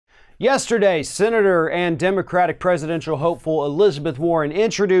Yesterday, Senator and Democratic presidential hopeful Elizabeth Warren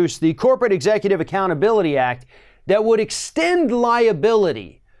introduced the Corporate Executive Accountability Act that would extend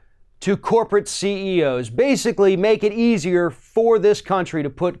liability to corporate CEOs, basically make it easier for this country to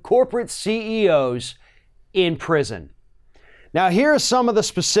put corporate CEOs in prison. Now, here are some of the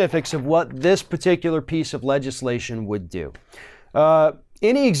specifics of what this particular piece of legislation would do.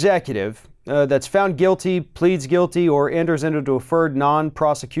 Any executive that's found guilty, pleads guilty, or enters into a deferred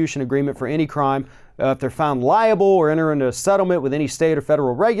non-prosecution agreement for any crime, if they're found liable or enter into a settlement with any state or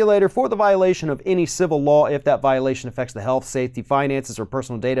federal regulator for the violation of any civil law if that violation affects the health, safety, finances, or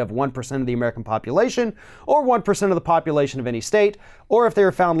personal data of 1% of the American population or 1% of the population of any state, or if they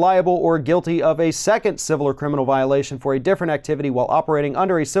are found liable or guilty of a second civil or criminal violation for a different activity while operating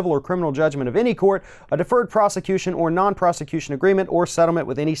under a civil or criminal judgment of any court, a deferred prosecution or non-prosecution agreement or settlement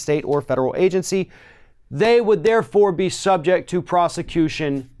with any state or federal agency, they would therefore be subject to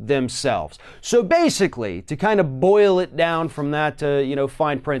prosecution themselves. So basically, to kind of boil it down from that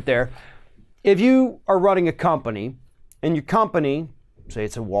fine print there, if you are running a company and your company, say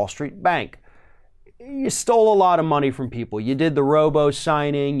it's a Wall Street bank, you stole a lot of money from people. You did the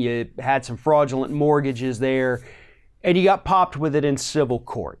robo-signing, you had some fraudulent mortgages there, and you got popped with it in civil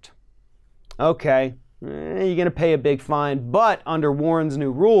court. Okay, you're going to pay a big fine, but under Warren's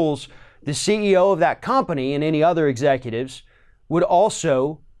new rules, the CEO of that company and any other executives would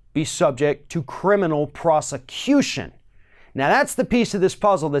also be subject to criminal prosecution. Now, that's the piece of this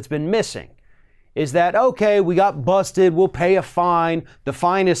puzzle that's been missing, is that, okay, we got busted, we'll pay a fine. The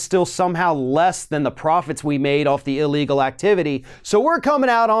fine is still somehow less than the profits we made off the illegal activity. So we're coming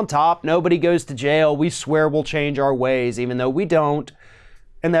out on top. Nobody goes to jail. We swear we'll change our ways, even though we don't.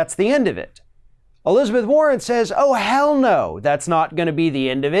 And that's the end of it. Elizabeth Warren says, oh, hell no, that's not going to be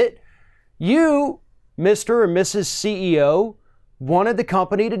the end of it. You, Mr. or Mrs. CEO, wanted the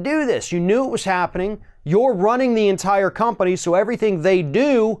company to do this. You knew it was happening. You're running the entire company, so everything they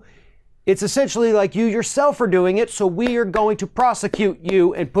do, it's essentially like you yourself are doing it, so we are going to prosecute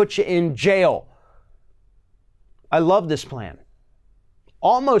you and put you in jail. I love this plan.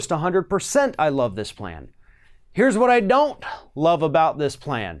 Almost 100% I love this plan. Here's what I don't love about this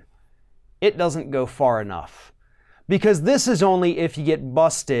plan. It doesn't go far enough. Because this is only if you get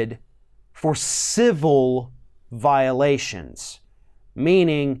busted for civil violations,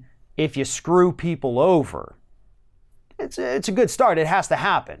 meaning if you screw people over. It's a good start. It has to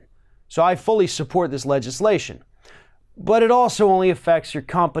happen. So I fully support this legislation. But it also only affects your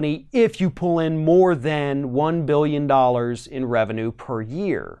company if you pull in more than $1 billion in revenue per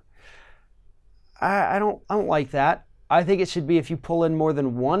year. I don't like that. I think it should be if you pull in more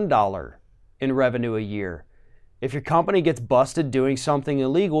than $1 in revenue a year. If your company gets busted doing something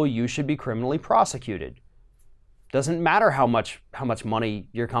illegal, you should be criminally prosecuted. Doesn't matter how much money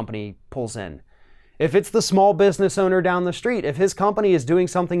your company pulls in. If it's the small business owner down the street, if his company is doing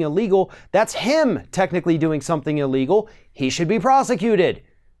something illegal, that's him technically doing something illegal. He should be prosecuted.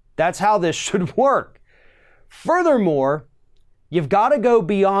 That's how this should work. Furthermore, you've got to go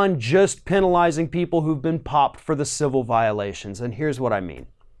beyond just penalizing people who've been popped for the civil violations. And here's what I mean.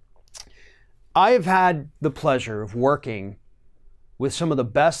 I have had the pleasure of working with some of the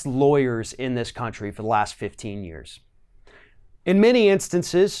best lawyers in this country for the last 15 years. In many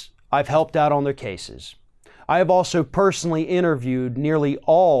instances, I've helped out on their cases. I have also personally interviewed nearly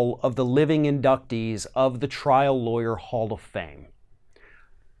all of the living inductees of the Trial Lawyer Hall of Fame.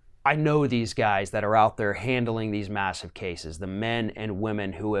 I know these guys that are out there handling these massive cases, the men and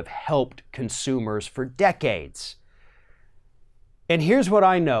women who have helped consumers for decades. And here's what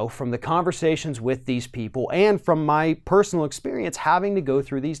I know from the conversations with these people and from my personal experience having to go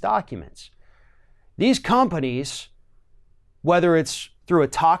through these documents. These companies, whether it's through a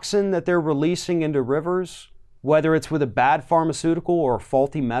toxin that they're releasing into rivers, whether it's with a bad pharmaceutical or a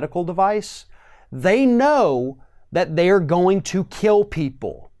faulty medical device, they know that they're going to kill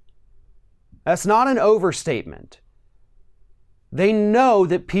people. That's not an overstatement. They know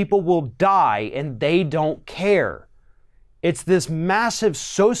that people will die and they don't care. It's this massive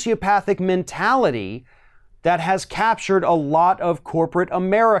sociopathic mentality that has captured a lot of corporate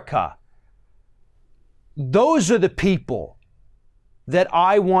America. Those are the people that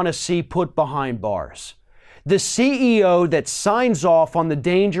I want to see put behind bars. The CEO that signs off on the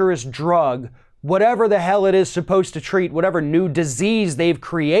dangerous drug, whatever the hell it is supposed to treat, whatever new disease they've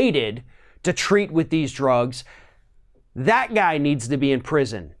created to treat with these drugs, that guy needs to be in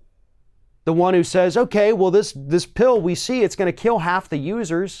prison. The one who says, okay, well, this pill we see, it's going to kill half the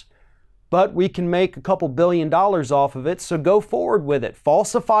users, but we can make a couple $1 billion off of it, so go forward with it.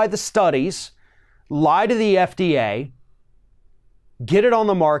 Falsify the studies, lie to the FDA, get it on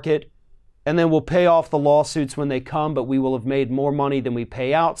the market, and then we'll pay off the lawsuits when they come, but we will have made more money than we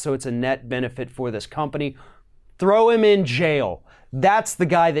pay out, so it's a net benefit for this company. Throw him in jail. That's the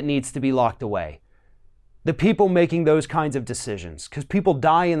guy that needs to be locked away. The people making those kinds of decisions, because people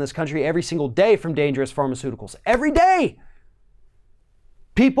die in this country every single day from dangerous pharmaceuticals. Every day!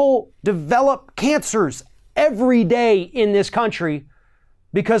 People develop cancers every day in this country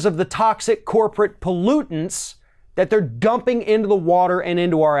because of the toxic corporate pollutants that they're dumping into the water and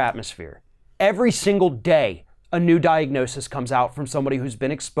into our atmosphere. Every single day, a new diagnosis comes out from somebody who's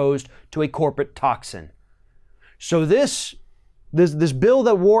been exposed to a corporate toxin. So this bill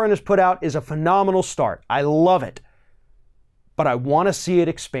that Warren has put out is a phenomenal start. I love it. But I want to see it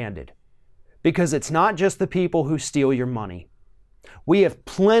expanded, because it's not just the people who steal your money. We have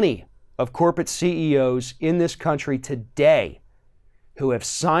plenty of corporate CEOs in this country today who have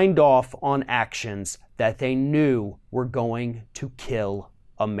signed off on actions that they knew were going to kill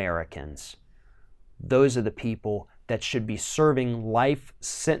Americans. Those are the people that should be serving life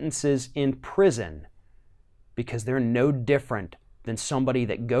sentences in prison, because they're no different than somebody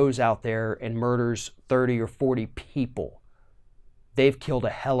that goes out there and murders 30 or 40 people. They've killed a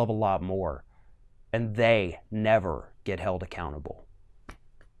hell of a lot more, and they never get held accountable.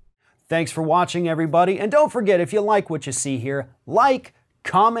 Thanks for watching, everybody, and don't forget, if you like what you see here, like,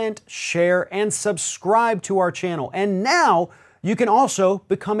 comment, share, and subscribe to our channel. And now you can also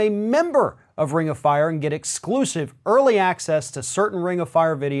become a member of Ring of Fire and get exclusive early access to certain Ring of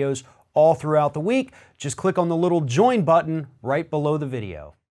Fire videos all throughout the week. Just click on the little join button right below the video.